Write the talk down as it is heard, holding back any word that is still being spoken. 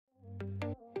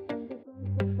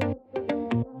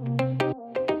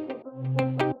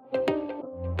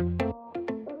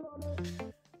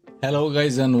Hello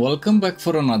guys and welcome back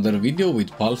for another video with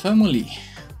Pall family.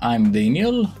 I'm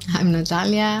Daniel. I'm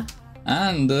Natalia.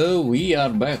 And we are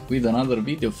back with another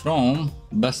video from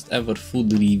Best Ever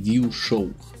Food Review Show.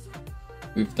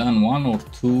 We've done one or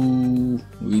two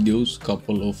videos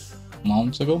couple of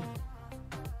months ago.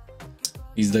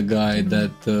 He's the guy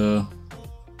that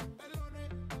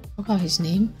Forgot his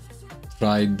name.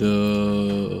 tried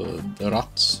the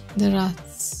rats. The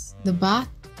rats. The bat?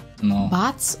 No.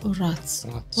 Bats or rats?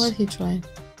 Rats. What he tried?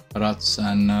 Rats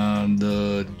and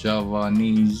the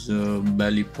Javanese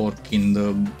belly pork in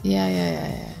the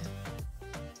Yeah.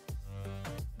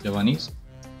 Javanese?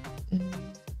 I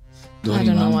don't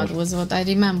know remember. what was what. I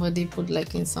remember they put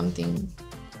like in something.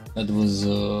 That was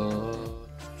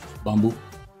bamboo.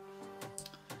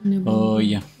 No.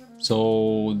 Yeah.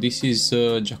 So this is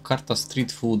Jakarta street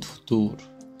food tour.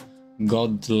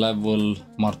 God level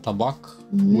Martabak,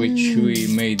 which we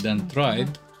made and tried.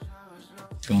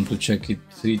 If you want to check it,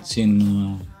 it's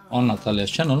in on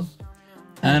Natalia's channel.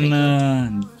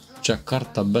 And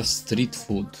Jakarta best street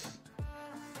food.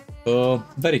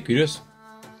 Very curious.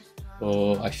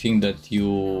 I think that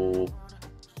you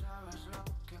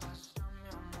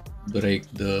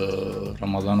break the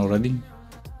Ramadan already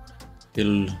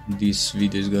till this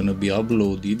video is gonna be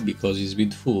uploaded because it's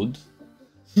with food.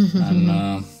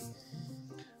 And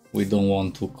we don't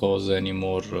want to cause any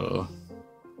more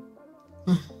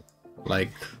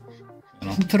like, you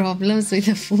know, Problems with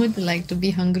the food, like to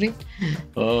be hungry.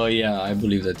 yeah, I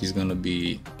believe that it's gonna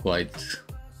be quite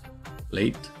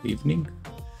late evening.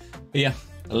 Yeah,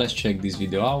 let's check this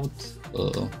video out.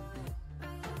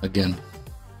 Again,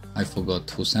 I forgot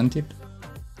who sent it.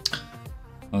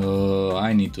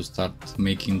 I need to start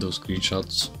making those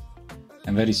screenshots.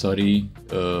 I'm very sorry.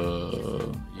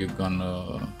 You're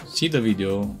gonna see the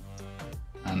video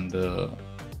and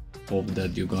hope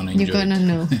that you're gonna enjoy You're gonna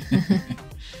know.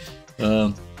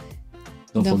 Don't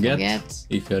Don't forget, forget.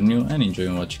 if you're new and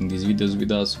enjoying watching these videos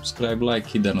with us, subscribe, like,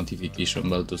 hit the notification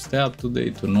bell to stay up to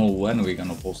date, to know when we're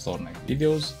gonna post our next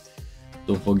videos.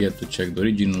 Don't forget to check the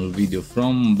original video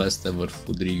from Best Ever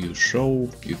Food Review Show.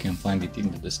 You can find it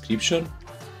in the description.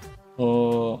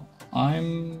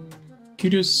 I'm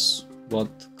curious what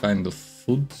kind of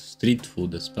food, street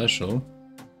food special.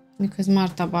 Because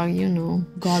Martabak, you know,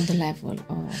 God level.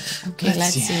 Oh, okay,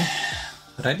 let's see.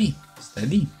 Ready?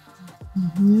 Steady?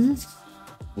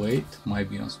 Wait, might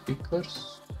be on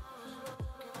speakers.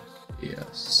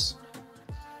 Yes.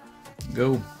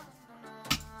 Go.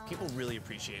 People really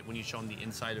appreciate when you show them the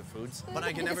inside of foods, but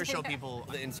I can never show people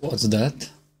the inside What's that?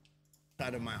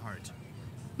 of my heart.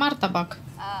 Martabak.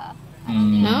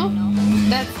 No?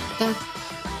 That's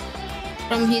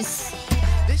from his.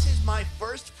 This is my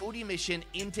first foodie mission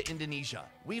into Indonesia.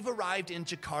 We've arrived in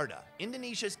Jakarta,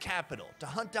 Indonesia's capital, to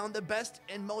hunt down the best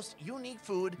and most unique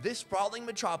food this sprawling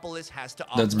metropolis has to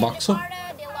offer. That's bakso?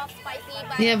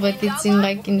 Yeah, but it's in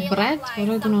like in bread. Or I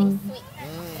don't know.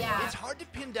 It's hard to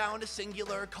pin down a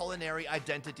singular culinary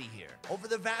identity here. Over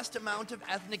the vast amount of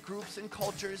ethnic groups and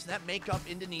cultures that make up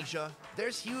Indonesia,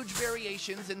 there's huge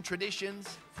variations in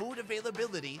traditions, food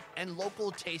availability, and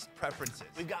local taste preferences.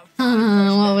 We've got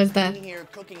What was that? here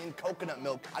cooking in coconut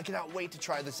milk. I cannot wait to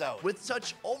try this out. With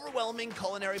such overwhelming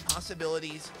culinary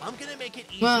possibilities, I'm gonna make it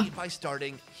easy Wow. by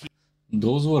starting here.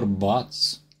 Those were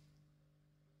bats.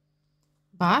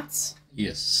 Bats?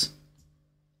 Yes.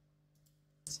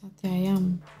 Sate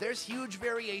ayam. There's huge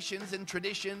variations in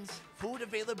traditions, food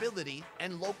availability,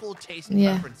 and local taste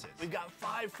Yeah. preferences. We've got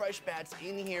 5 fresh bats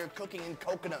in here cooking in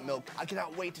coconut milk. I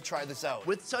cannot wait to try this out.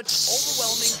 With such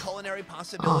overwhelming culinary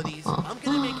possibilities, I'm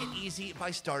gonna make it easy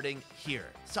by starting here.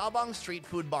 Sabang Street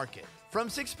Food Market. From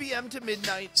 6 p.m. to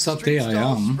midnight, Sate street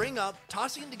stalls ayam. spring up,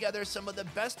 tossing together some of the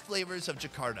best flavors of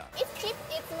Jakarta. It's cheap,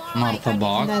 it's more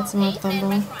Martabak. That's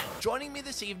Martabak. Joining me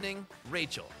this evening,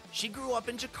 Rachel. She grew up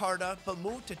in Jakarta, but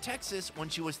moved to Texas when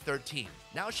she was 13.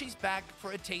 Now she's back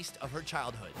for a taste of her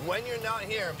childhood. When you're not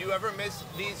here, do you ever miss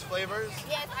these flavors?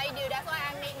 Yes, I do. That's why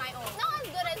I made my own. Not as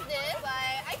good as this, but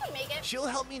I can make it. She'll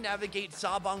help me navigate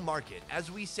Sabang Market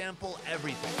as we sample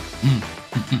everything.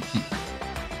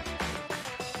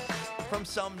 From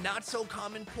some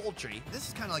not-so-common poultry, This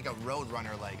is kind of like a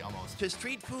roadrunner leg almost. to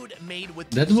street food made with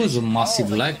That was a precision.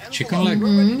 massive leg, chicken leg.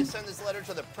 We're ready to send this letter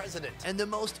to the president. And the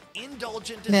most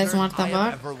indulgent There's dessert I have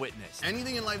Martabak. ever witnessed.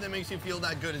 Anything in life that makes you feel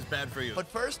that good is bad for you. But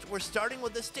first, we're starting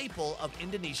with a staple of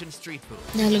Indonesian street food.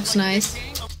 That looks nice.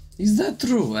 Is that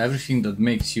true? Everything that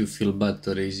makes you feel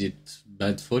better, is it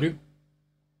bad for you?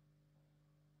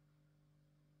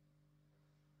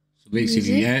 So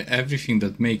basically, everything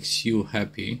that makes you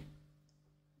happy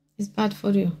It's bad for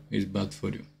you. is bad for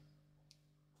you.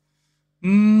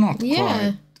 Not Yeah.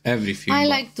 quite. everything. I but-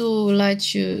 like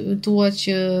to watch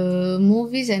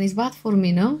movies, and it's bad for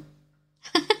me, no?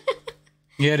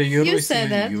 Yeah, You said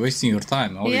that. you're wasting your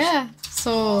time. Always. Yeah.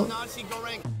 So Nasi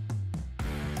goreng.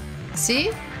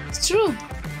 see, it's true.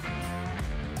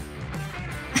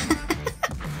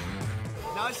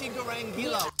 Nasi goreng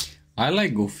gila. I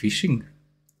like go fishing,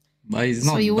 but it's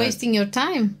not. So you're that. wasting your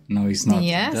time. No, it's not.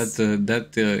 Yes.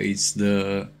 That is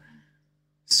the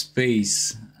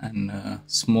space and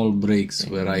small breaks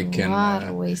where I You can,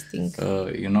 are wasting.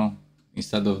 you know,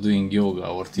 instead of doing yoga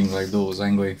or things like those,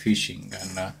 I'm going fishing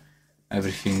and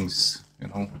everything's, you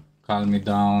know, calm me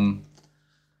down,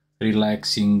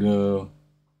 relaxing,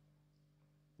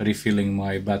 refilling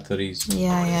my batteries.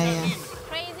 Yeah.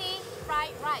 Crazy fried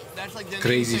rice. That's like the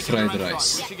Crazy namesake of the fried restaurant.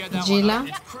 rice. We should get that Gila? one.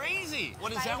 It's crazy.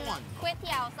 What is that one? Kway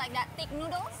teow, it's like that thick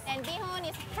noodles. And bihon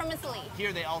is vermicelli.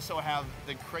 Here they also have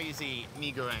the crazy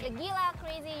mee The goreng. gila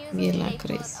crazy, usually Gila they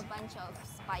crazy. put a bunch of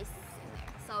spice in there.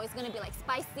 So it's gonna be like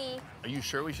spicy. Are you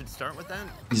sure we should start with that?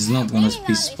 It's not gonna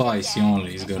be spicy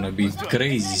only, it's gonna be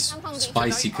crazy,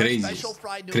 spicy, Tonight, our crazy, special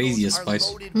fried noodles craziest are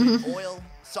spicy. loaded with oil,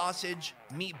 sausage,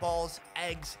 meatballs,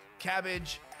 eggs,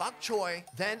 cabbage, bok choy,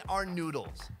 then our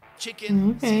noodles,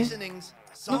 chicken, Okay. seasonings,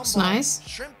 Looks sambal, nice.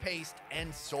 shrimp paste,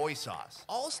 and soy sauce.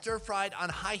 All stir-fried on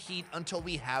high heat until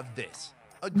we have this.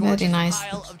 A gorgeous nice.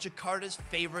 pile of Jakarta's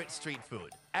favorite street food.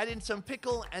 Add in some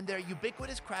pickle and their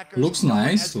ubiquitous crackers. Looks known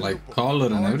nice, as like kerupuk. color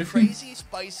and Our everything. Crazy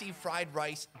spicy fried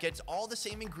rice gets all the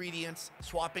same ingredients,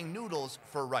 swapping noodles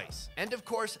for rice. And of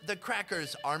course, the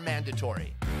crackers are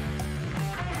mandatory.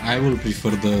 I will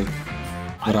prefer the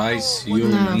rice, you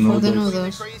No, for the noodles.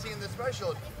 noodles. Crazy in the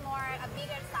special. It's more a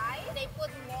bigger size. They put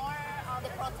more of the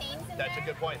proteins in That's a there.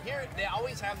 good point. Here, they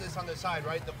always have this on the side,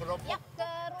 right? The keropok. Yep,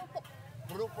 kerupuk.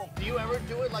 Keropok. Do you ever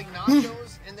do it like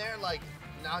nachos in there? Like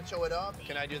nacho it up?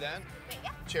 Can I do that?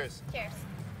 Yeah, Cheers. cheers.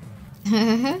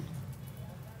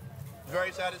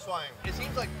 Very satisfying. It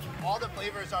seems like all the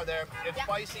flavors are there. It's Yeah.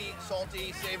 spicy,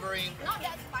 salty, savory. Not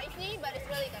that spicy, but it's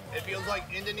really good. It feels like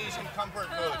Indonesian comfort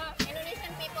food.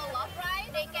 Indonesian people love rice.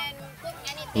 They can cook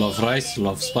anything. Love rice, and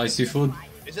love they spicy use food. rice.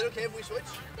 Is it okay if we switch?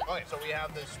 Okay, so we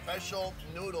have the special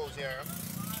noodles here.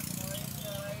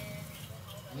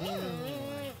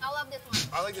 I love this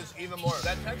one. I like this even more.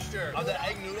 That texture of the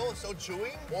egg noodle is so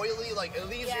chewy, oily, like it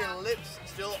leaves Yeah. your lips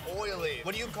still oily.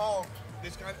 What do you call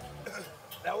this kind of...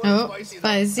 that was Oh, spicy. though.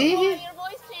 spicy. Oh, your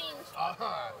voice changed.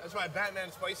 That's my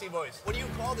Batman spicy voice. What do you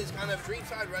call this kind of street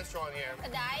side restaurant here?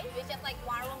 Kedai, which is like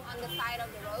warung on the side of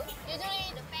the road.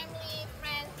 Usually the family,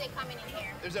 friends, they come in here.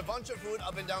 There's a bunch of food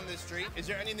up and down this street. Is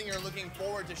there anything you're looking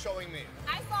forward to showing me?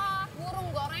 I saw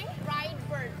burung goreng, fried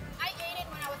bird. I ate it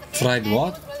when I was a kid. Fried and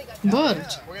what? It was really good. Bird.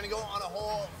 Yeah, we're gonna go on a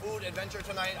whole food adventure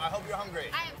tonight. I hope you're hungry.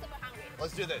 I am super hungry.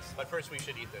 Let's do this. But first we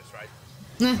should eat this,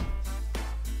 right?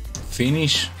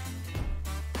 Finish.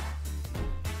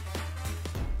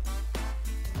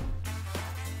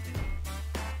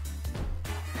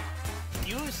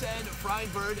 You said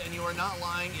fried bird, and you are not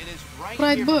lying. It is right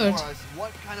Fried here bird. before us.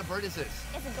 What kind of bird is this?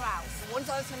 It's a grouse. When's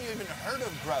the last time you even heard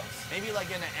of grouse? Maybe like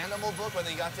in an animal book when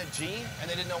they got to G and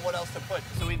they didn't know what else to put.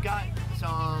 So we've got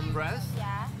some breast,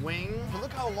 Yeah. wing. But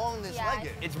look how long this Yeah. leg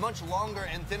is. It's much longer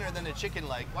and thinner than a chicken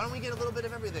leg. Why don't we get a little bit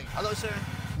of everything? Hello, sir.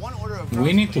 One order of grouse,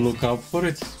 We need to please. look out for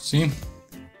it. See?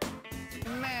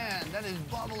 Man, that is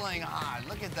bubbling hot.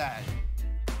 Look at that.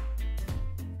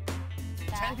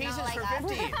 10 pieces not like for that.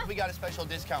 50. We got a special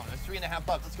discount. It's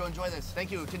 $3.50. Let's go enjoy this.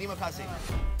 Thank you. Terima kasih.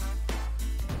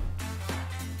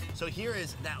 So here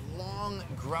is that long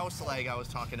grouse leg I was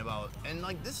talking about. And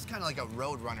like this is kind of like a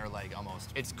road runner leg almost.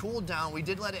 It's cooled down. We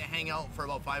did let it hang out for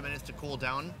about 5 minutes to cool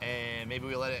down. And maybe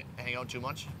we let it hang out too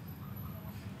much.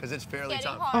 Because it's fairly Getting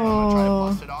tough. hard. I'm gonna try to Oh.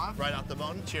 bust it off right off the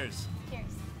bone. Cheers. Cheers.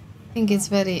 I think it's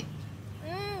very.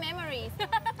 Memories.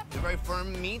 It's a very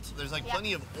firm meat. There's like Yeah.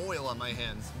 plenty of oil on my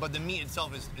hands, but the meat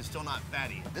itself is still not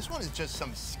fatty. This one is just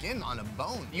some skin on a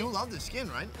bone. You love the skin,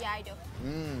 right? Yeah, I do.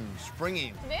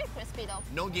 Springy. Very crispy though.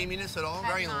 No gaminess at all.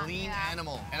 That's Very not, lean yeah.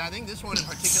 animal. And I think this one in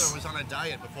particular was on a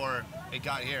diet before it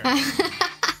got here.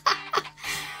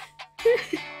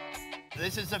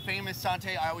 This is the famous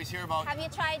satay I always hear about. Have you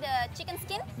tried the chicken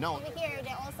skin? No. Over here,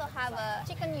 they also have a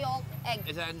chicken yolk egg.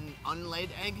 Is that an unlaid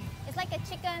egg? It's like a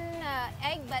chicken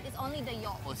egg, but it's only the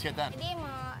yolk. Let's get that. Jadi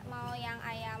mau yang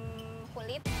ayam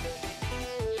kulit.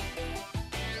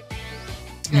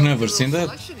 You never There's a seen little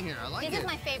that? selection here. I like This it. is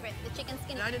my favorite, the chicken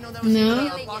skin. I didn't know that was No. even Really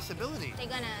a good. possibility. They're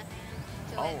gonna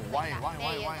do Oh, it why, like that. why, There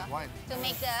why, you why, go. why? To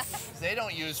make the They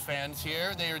don't use fans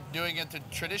here. They're doing it the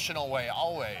traditional way,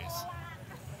 always.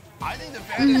 I think the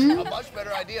fan is a much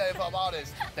better idea, if I'm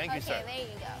honest. Thank you, okay, sir. there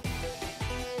you go.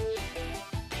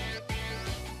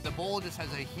 The bowl just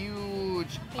has a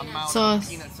huge amount sauce. of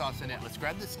peanut sauce in it. Let's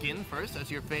grab the skin first. That's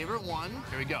your favorite one.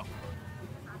 Here we go.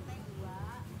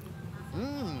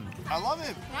 I love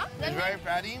it. Yeah, It's very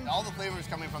fatty. All the flavors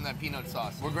coming from that peanut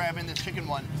sauce. We're grabbing this chicken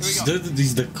one. Here we go.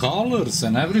 These the colors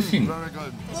and everything. Very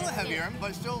good. A little heavier,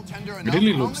 but still tender enough.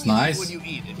 Really How looks many nice. would you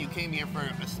eat if you came here for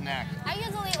a snack? I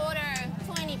usually order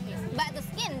 20 pieces, but the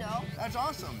skin though. That's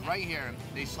awesome. Right here,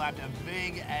 they slapped a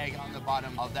big egg on the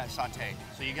bottom of that satay.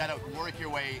 So you gotta work your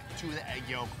way to the egg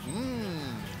yolk.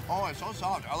 Oh, it's so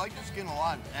soft. I like the skin a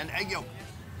lot. And egg yolk.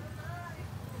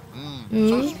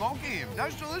 So smoky.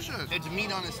 That's delicious. It's meat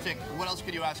on a stick. What else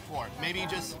could you ask for? Maybe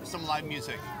just some live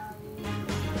music.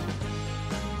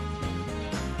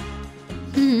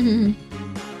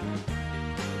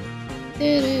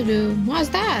 What's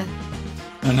that?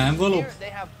 An envelope. Here they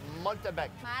have martabak.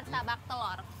 Martabak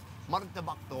telur.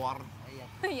 Martabak telur.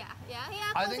 Yeah.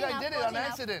 I think I did it close on enough.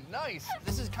 accident. Nice.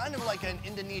 This is kind of like an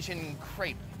Indonesian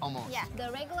crepe, almost. Yeah,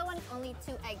 the regular one is only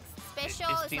 2 eggs.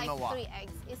 Special is like Istimewa. 3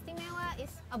 eggs. Istimewa is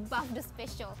above the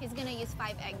special. He's gonna use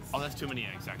 5 eggs. Oh, that's too many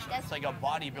eggs, actually. That's- It's like a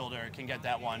bodybuilder can get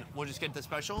that one. We'll just get the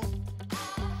special.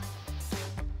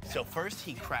 So first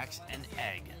he cracks an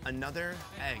egg. Another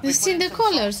egg. You've seen the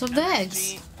colors of the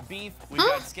eggs. Beef, we've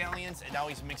got scallions, and now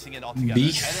he's mixing it all together.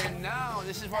 Beef. And then now,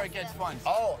 this is where it gets fun.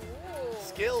 Oh,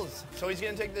 skills. So he's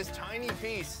gonna take this tiny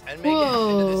piece and make it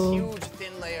into this Whoa. huge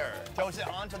thin layer. Throws it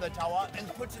onto the tawa and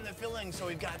puts in the filling. So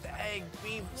we've got the egg,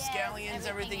 beef, scallions,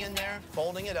 everything in there.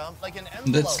 Folding it up like an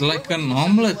envelope. That's like Where would an you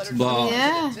send the omelette, letters but- to?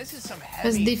 Yeah. This is some heavy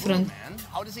That's different. food, man.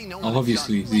 How does he know when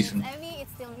Obviously, it's it's done? When it's different. heavy,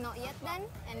 it's still not yet done.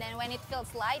 And then when it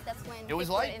feels light, that's when It was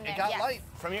you put light. in It there. got Yeah. light.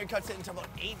 From here, it cuts it into about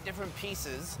 8 different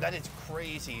pieces. That is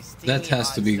crazy. That Steamy has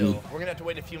hot to be still. good. We're gonna have to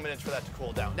wait a few minutes for that to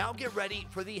cool down. Now get ready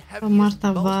for the Oh, heaviest,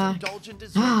 martabak. most indulgent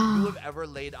dessert you have ever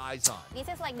laid eyes on. This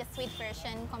is like the sweet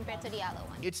version compared to the other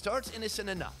one. It starts innocent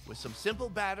enough with some simple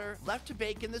batter left to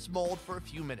bake in this mold for a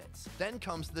few minutes. Then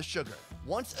comes the sugar.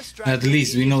 Once extracted, At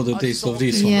least we know the it is taste of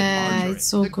this assaulted one. with Yeah, margarine. it's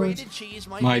so The good. grated cheese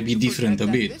Might be make you different forget a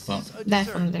that bit, this but- is a dessert,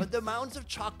 Definitely. But the mounds of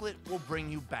chocolate will bring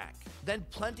you back. Then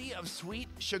plenty of sweet,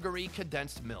 sugary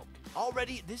condensed milk.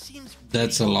 Already, this seems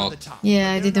That's way a over lot. the top, Yeah, but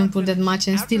I they're didn't not put that finished. much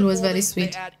and After still was very folding,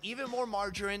 sweet. They add even more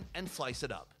margarine and slice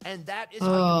it up. And that is how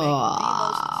you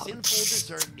make the most sinful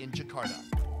dessert in Jakarta.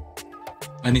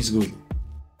 And it's good.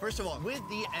 First of all, with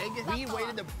the egg, we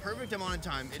waited the perfect amount of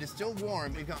time. It is still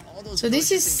warm. We've got all those So this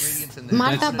delicious is ingredients in there.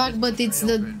 martabak, but it's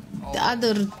the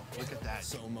other. Look at that.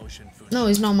 Slow motion food. No,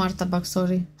 it's not martabak.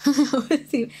 Sorry.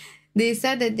 They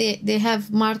said that they have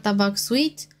martabak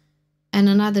sweet and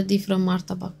another different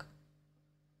martabak,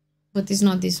 but it's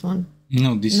not this one.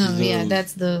 No, this No, is the... yeah,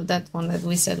 that's that one that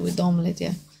we said with omelette.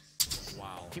 Yeah.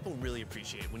 Wow. People really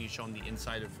appreciate when you show them the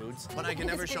inside of foods, but I can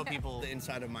never show people the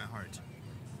inside of my heart.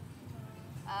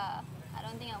 I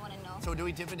don't think I want to know. So do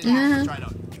we dip it in? Let's try it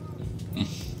out.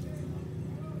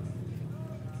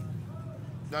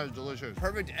 That is delicious.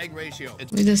 Perfect egg ratio.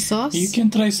 It's With the sauce. You can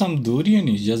try some durian,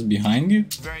 it's just behind you.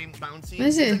 very bouncy.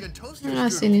 Is It's it? like a toaster I've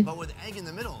not seen strudel, it. but with egg in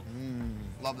the middle.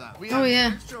 Love that. We Oh, have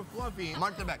yeah. extra fluffy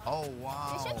martabak. Oh,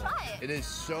 wow. You should try it. It is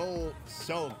so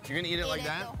soaked. You're gonna eat it like Eat it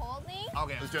that? the whole thing.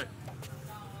 Okay, let's do it.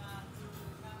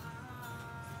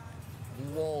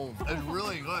 Whoa, it's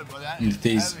really good, but that is It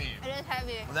is. heavy. It is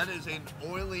heavy. That is an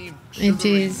oily, It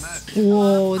sugary is. mess.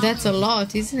 Whoa, that's a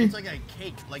lot, isn't It's it? like a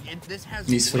cake. Like this has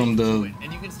It's weight from the to it,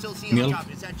 and you can still see milk. on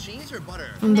top. Is that cheese or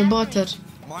butter? From the butter.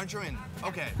 Margarine.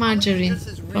 Okay. Margarine. This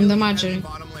is From the really margarine. heavy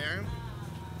bottom layer.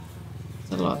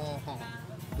 It's a lot. Oh,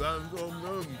 that's so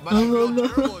good. But I feel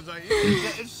terrible as I eat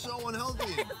it. It's so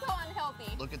unhealthy. So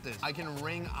unhealthy. Look at this. I can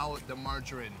wring out the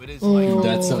margarine. It is Oh, like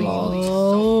That's a lot.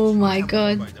 Oh my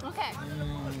god. Okay.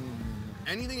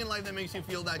 anything in life that makes you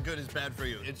feel that good is bad for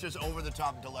you. It's just over the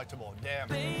top delectable. Damn.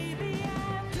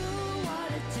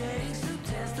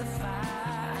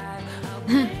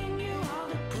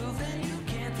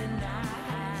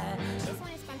 This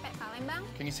one is pempek Palembang.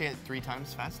 Can you say it 3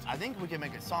 times fast? I think we can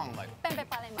make a song like, Pempek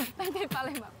Palembang. Pempek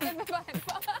Palembang. Pempek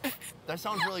Palembang. that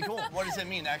sounds really cool. What does it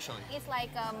mean actually? It's like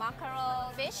a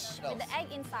mackerel fish with the egg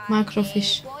inside. Mackerel They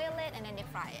fish. boil it and then they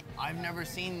fry it. I've never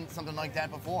seen something like that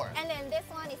before. And then this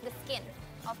one is the skin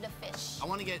of the fish. I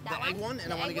want to get That the egg one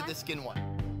and I want to get the egg skin one.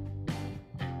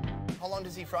 How long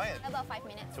does he fry it? About 5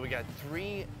 minutes. So we got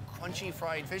 3 crunchy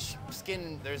fried fish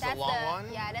skin. There's That's the long the, one.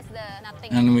 Yeah, that's the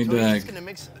nothing. And with So the we're egg. just gonna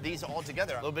mix these all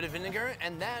together. A little bit of vinegar,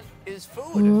 and that is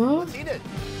food. What? Let's eat it.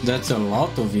 That's a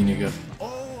lot of vinegar.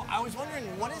 Oh, I was wondering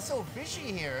what is so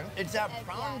fishy here. It's that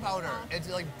prawn powder. It's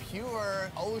like pure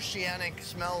oceanic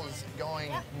smells going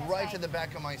right to the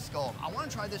back of my skull. I want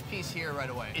to try this piece here right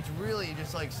away. It's really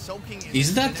just like soaking in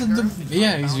Is that vinegar.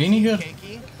 yeah, it's vinegar.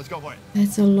 Cakey. Let's go for it.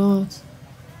 That's a lot.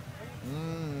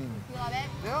 You love it?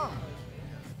 Yeah.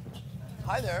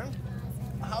 Hi there.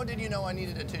 How did you know I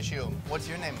needed a tissue? What's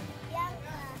your name?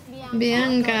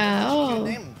 Bianca, What's your oh.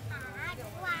 name?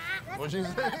 What'd you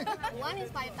say? One is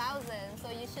 5,000, so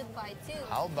you should buy two.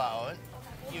 How about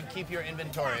you keep your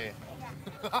inventory?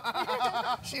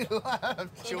 She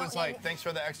laughed. She was like, thanks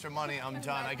for the extra money. I'm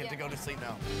done. I get to go to sleep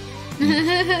now.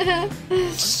 I'm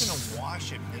just going to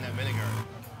wash it in that vinegar.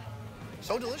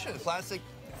 So delicious. Classic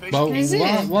fish. But Is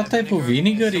it? what type of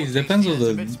vinegar is? Depends on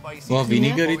the what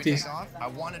vinegar it is. I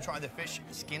want to try the fish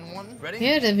skin one. Ready?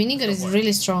 Yeah, the vinegar is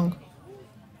really strong.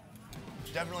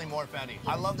 Definitely more fatty.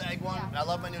 I love the egg one. I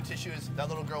love my new tissues. That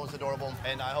little girl was adorable,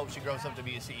 and I hope she grows up to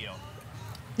be a CEO.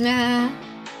 Nah,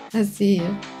 I see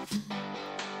you.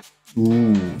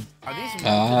 Ooh. Are these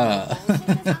Ah. This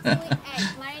is actually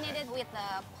egg marinated with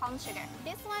palm sugar.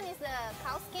 This one is the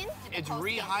cow skin. And the It's cow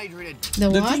skin. rehydrated. The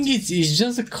The what? thing is, it's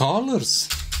just the colors.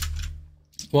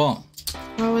 Wow.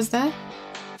 What was that?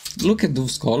 Look at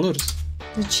those colors.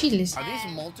 The chilies. Are these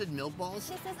malted milk balls?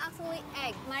 This is actually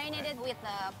egg marinated with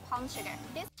palm sugar.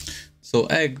 This So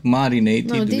egg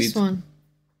marinated No, this with one.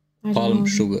 I don't palm know.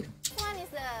 sugar. one is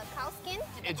the cow skin.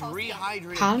 And the It's cow skin.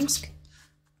 rehydrated.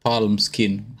 Palm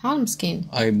skin, Palm skin.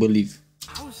 I believe.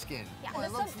 Cow skin. Yeah, Oh, it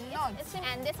this looks one- nuts.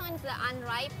 and this one is the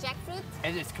unripe jackfruit.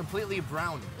 And it's completely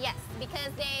brown. Yes,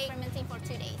 because they fermenting for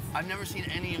 2 days. I've never seen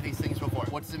any of these things before.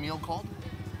 What's the meal called?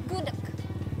 Guduk.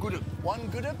 Guduk. One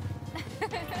guduk?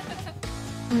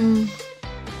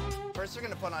 First, they're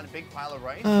gonna put on a big pile of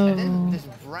rice, and then this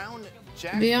brown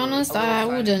jackfruit. Be honest, a little I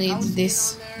fatty wouldn't cow eat skin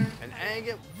this. on there, An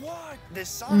egg. What? This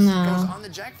sauce No. goes on the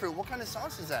jackfruit. What kind of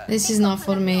sauce is that? This is not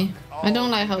for me. I don't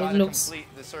like you how it gotta looks. Complete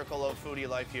the circle of foodie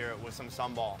life here with some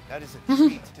sambal. That is a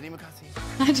treat. Terima kasih.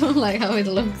 I don't like how it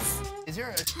looks. Is there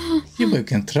a Yeah, but you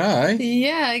can try.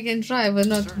 Yeah, I can try, but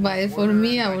not certain buy it. For order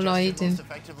me, I will not eat digested most it.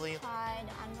 effectively? Try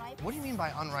the unripe. What do you mean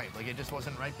by unripe? Like it just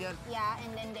wasn't ripe yet? Yeah,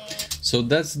 and then they So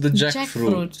that's the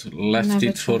jackfruit. Jackfruit. Left Never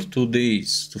it for tried. 2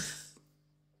 days to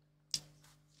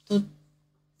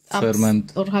To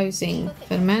ferment. or how you saying?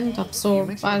 Ferment, absorb,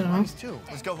 Mix it I with don't know. rice too.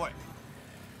 Let's go for it.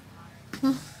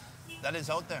 That is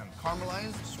out there.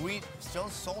 Caramelized, sweet, still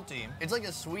salty. It's like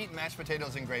a sweet mashed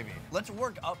potatoes and gravy. Let's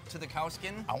work up to the cow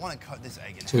skin. I want to cut this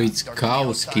egg in So half. it's Start from the cow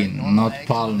outside, skin, normal not egg,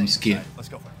 palm on the skin. inside. Let's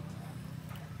go for it.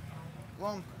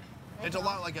 Well, it's a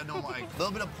lot like a normal egg. A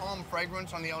little bit of palm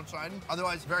fragrance on the outside.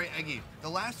 Otherwise, very eggy. The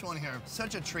last one here,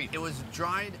 such a treat. It was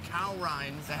dried cow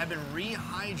rinds that have been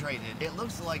rehydrated. It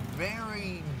looks like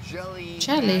very jelly.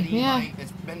 Jelly, patty yeah. like.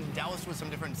 It's been doused with some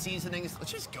different seasonings.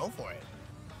 Let's just go for it.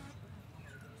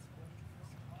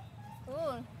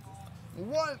 ooh,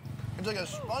 What? It's like a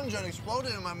sponge that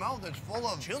exploded in my mouth. It's full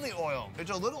of chili oil. It's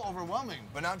a little overwhelming,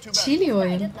 but not too bad. Chili I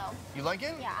oil. did though. You like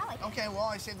it? Yeah, I like it. Okay, well,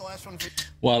 I saved the last one for you.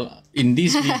 Well, in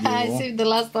this I video, saved the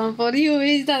last one for you.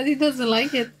 He doesn't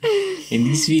like it. in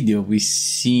this video,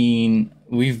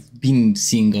 we've been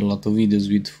seeing a lot of videos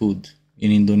with food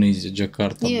in Indonesia,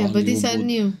 Jakarta. Yeah, Bali, but these are Ubud.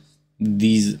 new.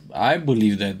 These, I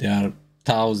believe that there are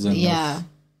thousands Yeah.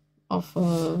 Of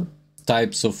of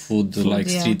types of food, like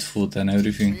yeah. street food and For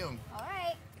everything. you. All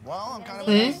right. Well, I'm kind of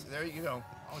Eh? impressed. There you go.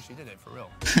 Oh, she did it for real.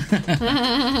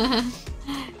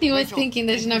 he was Rachel, thinking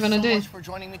that she's not thank gonna do you so it. much for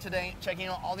joining me today, checking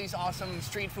out all these awesome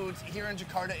street foods here in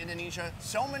Jakarta, Indonesia.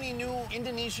 So many new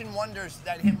Indonesian wonders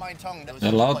that hit my tongue. That was A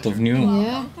such lot pleasure. of new.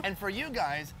 Yeah. And for you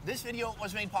guys, this video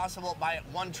was made possible by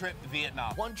One Trip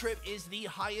Vietnam. One Trip is the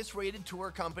highest rated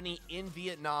tour company in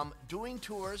Vietnam, doing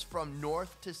tours from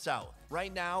north to south.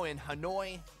 Right now in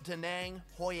Hanoi, Da Nang,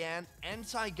 Hoi An, and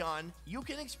Saigon, you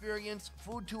can experience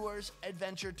food tours,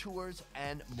 adventure tours,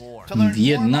 and more. To learn more about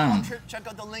Vietnam. One Trip, check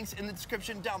out the links in the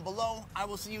description down below. I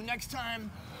will see you next time.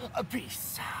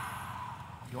 Peace.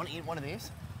 You want to eat one of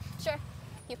these? Sure.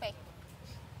 You pay.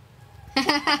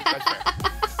 That's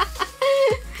fair.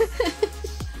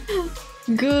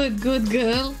 Good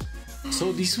girl.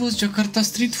 So this was Jakarta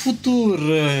street food tour.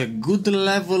 Good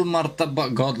level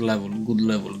martabak, God level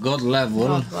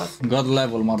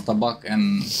martabak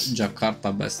and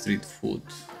Jakarta best street food.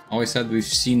 How I said, we've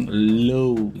seen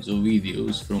loads of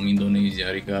videos from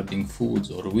Indonesia regarding foods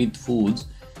or with foods,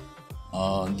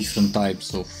 different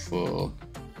types of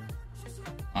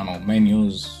I don't know,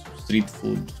 menus, street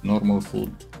food, normal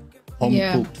food, home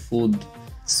Yeah. cooked food.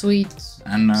 Sweet.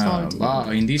 And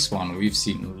Salty. in this one, we've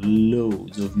seen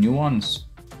loads of new ones.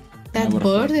 That Never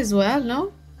bird heard. as well,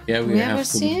 no? Yeah, We ever have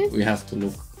seen to. it? We have to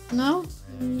look. No?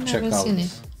 Check Never out. seen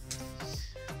it.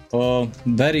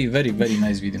 Very, very, very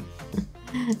nice video.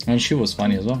 And she was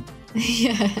funny as well.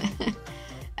 Yeah.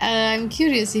 I'm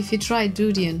curious if he tried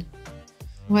durian.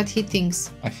 What he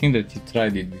thinks. I think that he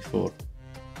tried it before.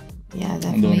 Yeah,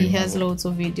 definitely. He has loads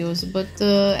of videos. But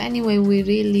anyway, we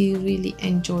really, really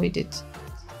enjoyed it.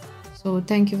 So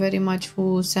thank you very much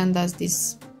for send us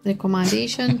this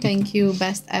recommendation. Thank you,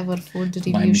 best ever food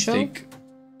review show.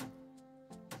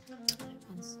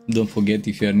 Don't forget,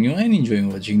 if you are new and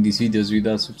enjoying watching these videos with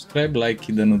us, subscribe, like,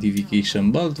 hit the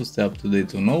notification bell to stay up to date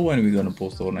to know when we're gonna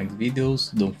post our next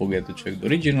videos. Don't forget to check the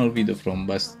original video from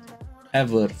best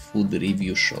ever food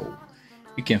review show.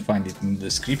 You can find it in the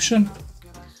description.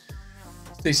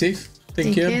 Stay safe,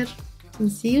 take care.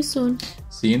 And see you soon.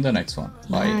 See you in the next one.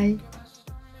 Bye. Bye.